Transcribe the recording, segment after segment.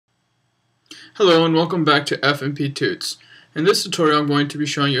Hello and welcome back to FMPtoots. In this tutorial I'm going to be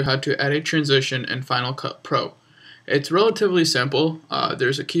showing you how to add a transition in Final Cut Pro. It's relatively simple.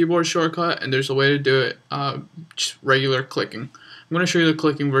 There's a keyboard shortcut and there's a way to do it just regular clicking. I'm going to show you the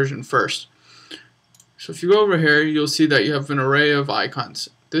clicking version first. So if you go over here, you'll see that you have an array of icons.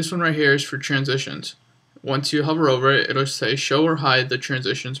 This one right here is for transitions. Once you hover over it, it'll say show or hide the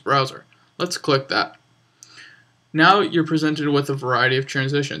transitions browser. Let's click that. Now you're presented with a variety of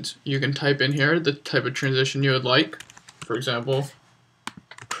transitions. You can type in here the type of transition you would like. For example,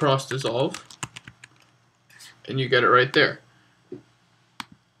 cross dissolve, and you get it right there.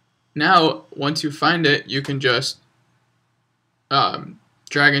 Now, once you find it, you can just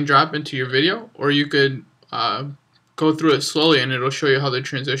drag and drop into your video, or you could go through it slowly and it'll show you how the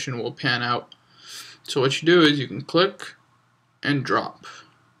transition will pan out. So what you do is you can click and drop.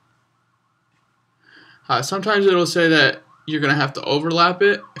 Sometimes it'll say that you're going to have to overlap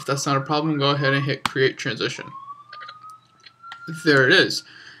it. If that's not a problem, go ahead and hit create transition. There it is.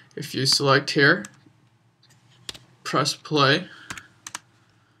 If you select here, press play,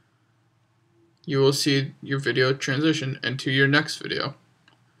 you will see your video transition into your next video.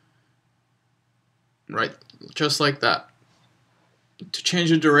 Right, just like that. To change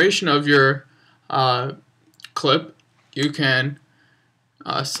the duration of your clip, you can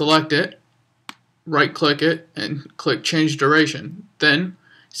select it, right click it and click change duration. Then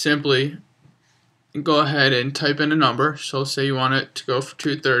simply go ahead and type in a number. So say you want it to go for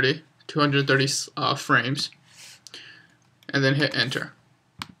 230 frames, and then hit enter.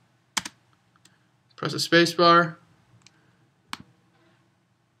 Press the space bar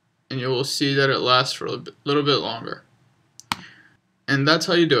and you will see that it lasts for a little bit longer. And that's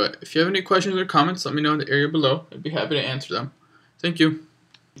how you do it. If you have any questions or comments, let me know in the area below. I'd be happy to answer them. Thank you.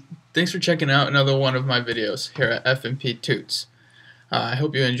 Thanks for checking out another one of my videos here at FMPtoots. I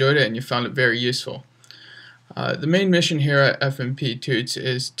hope you enjoyed it and you found it very useful. The main mission here at FMPtoots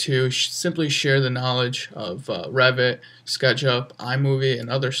is to simply share the knowledge of Revit, SketchUp, iMovie, and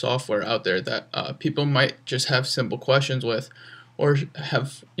other software out there that people might just have simple questions with, or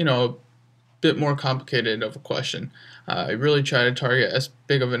have a bit more complicated of a question. I really try to target as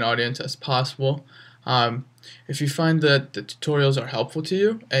big of an audience as possible. If you find that the tutorials are helpful to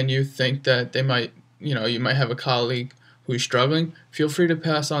you and you think that they might, you might have a colleague who's struggling, feel free to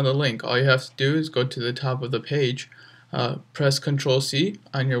pass on the link. All you have to do is go to the top of the page, press Ctrl+C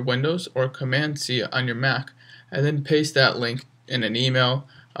on your Windows or Command+C on your Mac, and then paste that link in an email,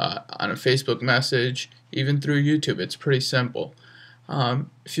 on a Facebook message, even through YouTube. It's pretty simple.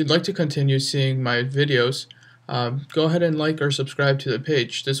 If you'd like to continue seeing my videos, go ahead and like or subscribe to the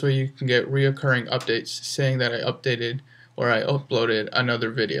page. This way you can get reoccurring updates saying that I updated or I uploaded another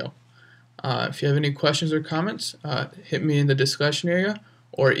video. If you have any questions or comments, hit me in the discussion area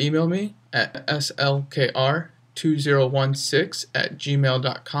or email me at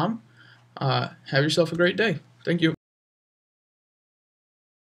slkr2016@gmail.com. Have yourself a great day. Thank you.